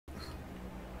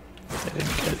They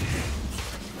didn't get...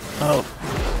 Oh.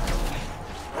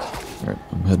 Alright,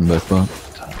 I'm heading back bot.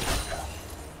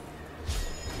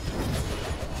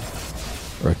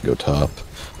 Or I can go top.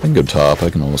 I can go top, I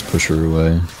can almost push her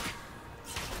away.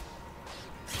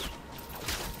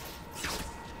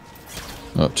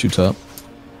 Oh, 2 top.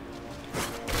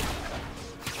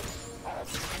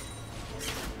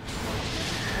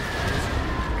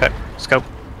 Okay, let's go.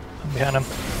 I'm behind him.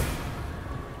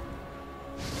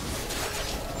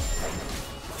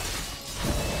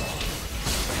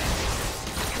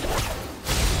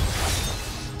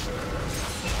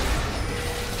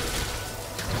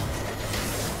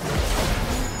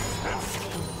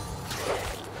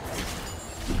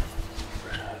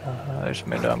 There's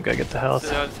mid. I'm gonna get the health.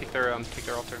 Take their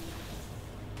altar.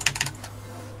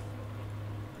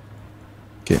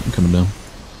 Okay, I'm coming down.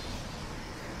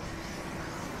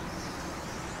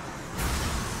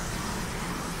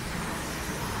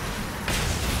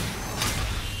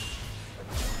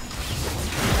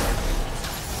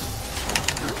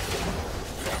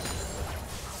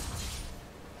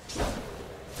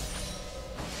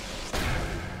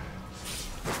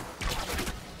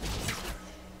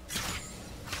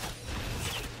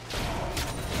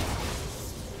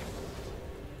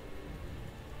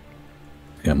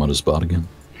 Yeah, I'm on his bot again.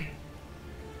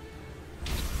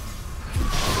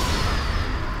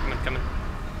 Coming.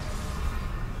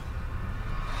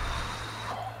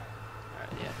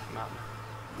 Alright, yeah, I'm out.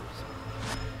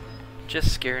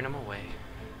 Just scaring him away.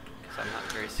 Because I'm not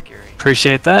very scary.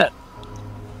 Appreciate that.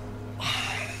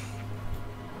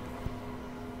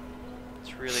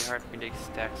 It's really hard for me to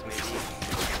stack some AD.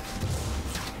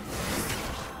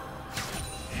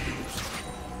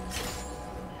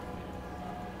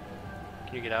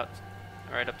 Can you get out?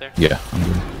 Alright, up there? Yeah, I'm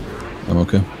good. I'm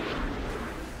okay.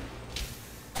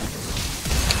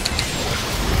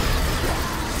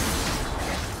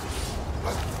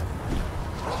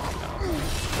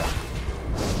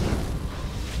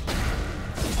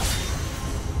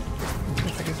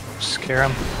 If I could scare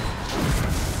him.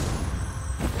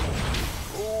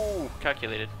 Ooh,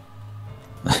 calculated.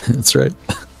 That's right.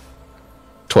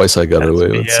 Twice I got away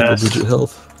with single digit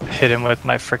health. Hit him with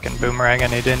my frickin' boomerang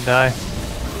and he didn't die.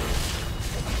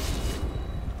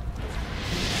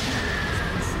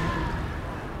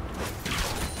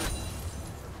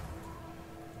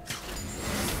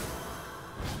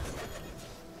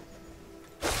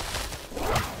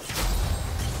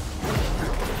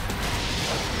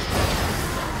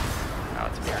 Oh,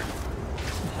 it's weird.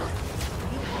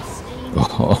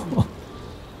 Oh.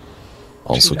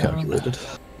 Also Two down. calculated.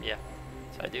 Yeah,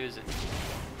 so I do is it.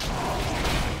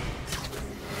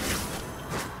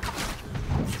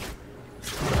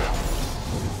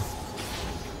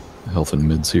 Health and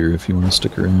mids here if you want to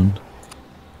stick around.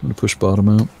 I'm gonna push bottom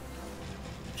out.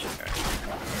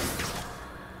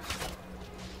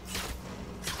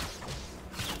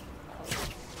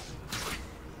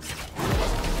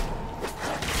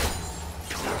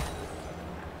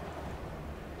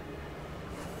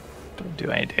 Don't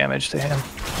do any damage to him.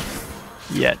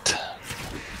 Yet.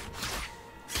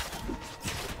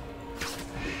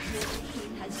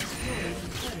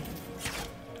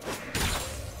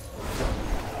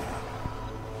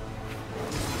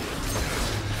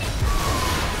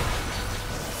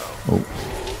 Oh.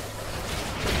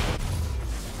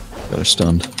 Got her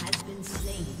stunned. Has been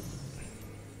slain.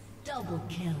 Double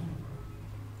kill.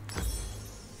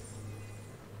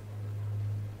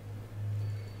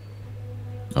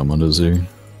 I'm on Azir.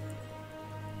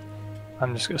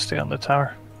 I'm just gonna stay on the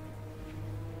tower.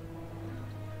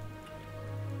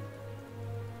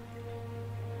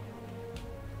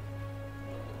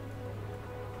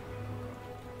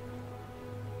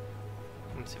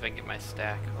 Let's see if I can get my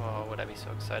stack. Oh, would I be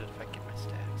so excited if I could get my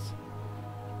stacks.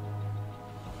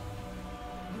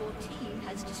 Your team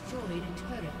has destroyed a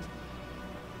turret.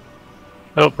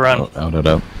 Oh, run. Oh, out.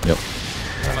 Yep.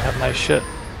 I don't have my shit.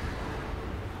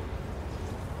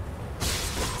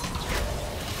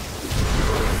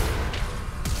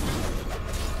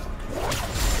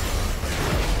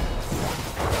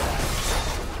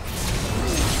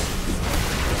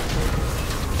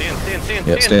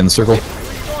 Yeah, stay in the circle.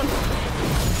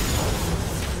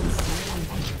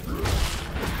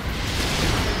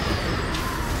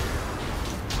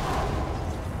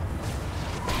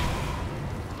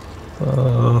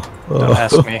 Don't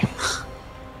ask me.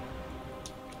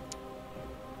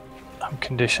 I'm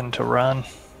conditioned to run.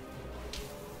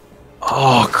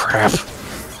 Oh crap!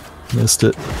 Missed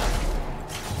it.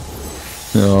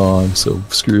 Oh, I'm so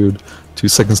screwed. 2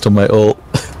 seconds till my ult.